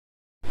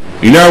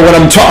You know what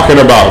I'm talking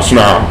about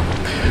now.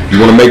 You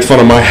want to make fun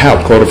of my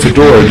hat called a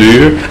fedora, do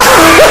you?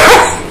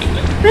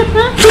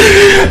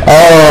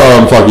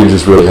 Oh, I'm fucking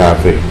just really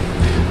happy.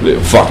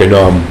 Fucking,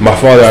 my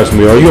father asked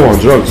me, are you on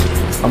drugs?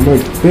 I'm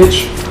like,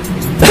 bitch.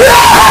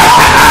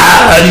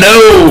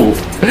 No!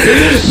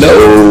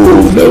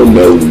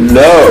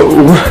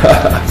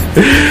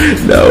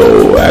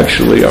 No,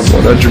 actually, I'm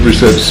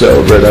 100%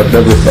 sober and I've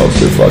never felt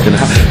so fucking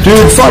high.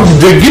 Dude,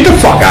 get the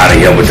fuck out of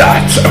here with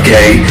that,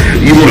 okay?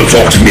 You want to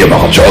talk to me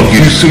about drug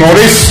use and all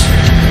this?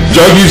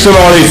 Drug use and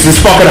all this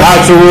fucking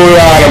hats are royal.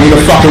 I'm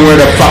gonna fucking wear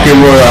the fucking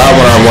royal. I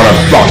wanna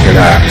fucking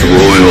act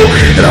royal.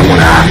 And I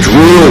wanna act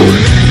royal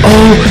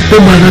all the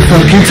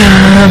motherfucking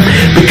time.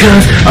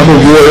 Because I'm a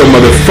royal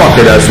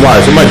motherfucker, that's why.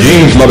 It's in my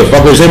genes,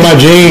 motherfucker. It's in my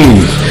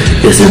genes.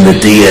 It's in the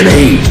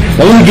DNA.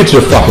 Now let me get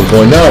to the fucking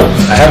point. No,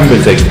 I haven't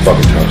been taking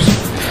fucking drugs.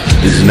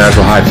 This is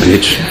natural high,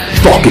 bitch.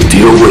 Fucking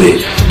deal with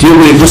it. Deal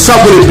with it. What's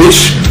up with it,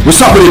 bitch?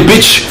 What's up with it,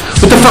 bitch?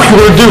 What the fuck you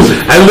gonna do?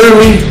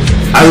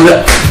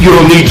 You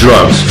don't need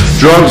drugs.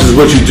 Drugs is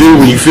what you do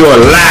when you feel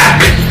a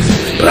lack.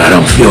 But I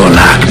don't feel a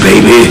lack,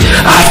 baby.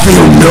 I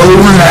feel no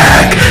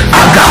lack.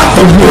 I got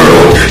the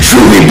world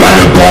truly by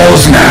the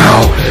balls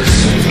now.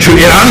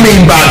 And I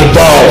mean by the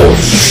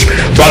balls.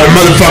 By the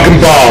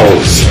motherfucking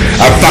balls.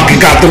 I fucking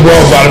got the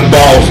world by the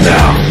balls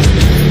now.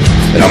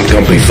 And I'm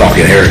gonna be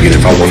fucking arrogant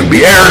if I want to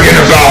be arrogant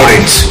about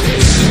it.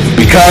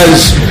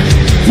 Because,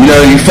 you know,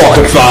 you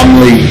fucking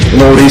family and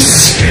all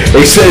this.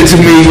 They said to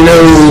me, you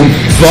know,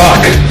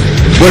 fuck.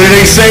 What did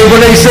they say?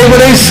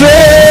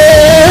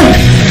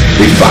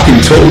 They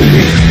fucking told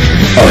me,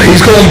 oh,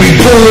 he's gonna be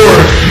poor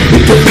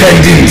with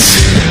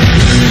dependents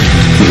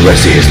for the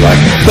rest of his life.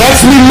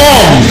 That's me,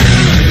 mom.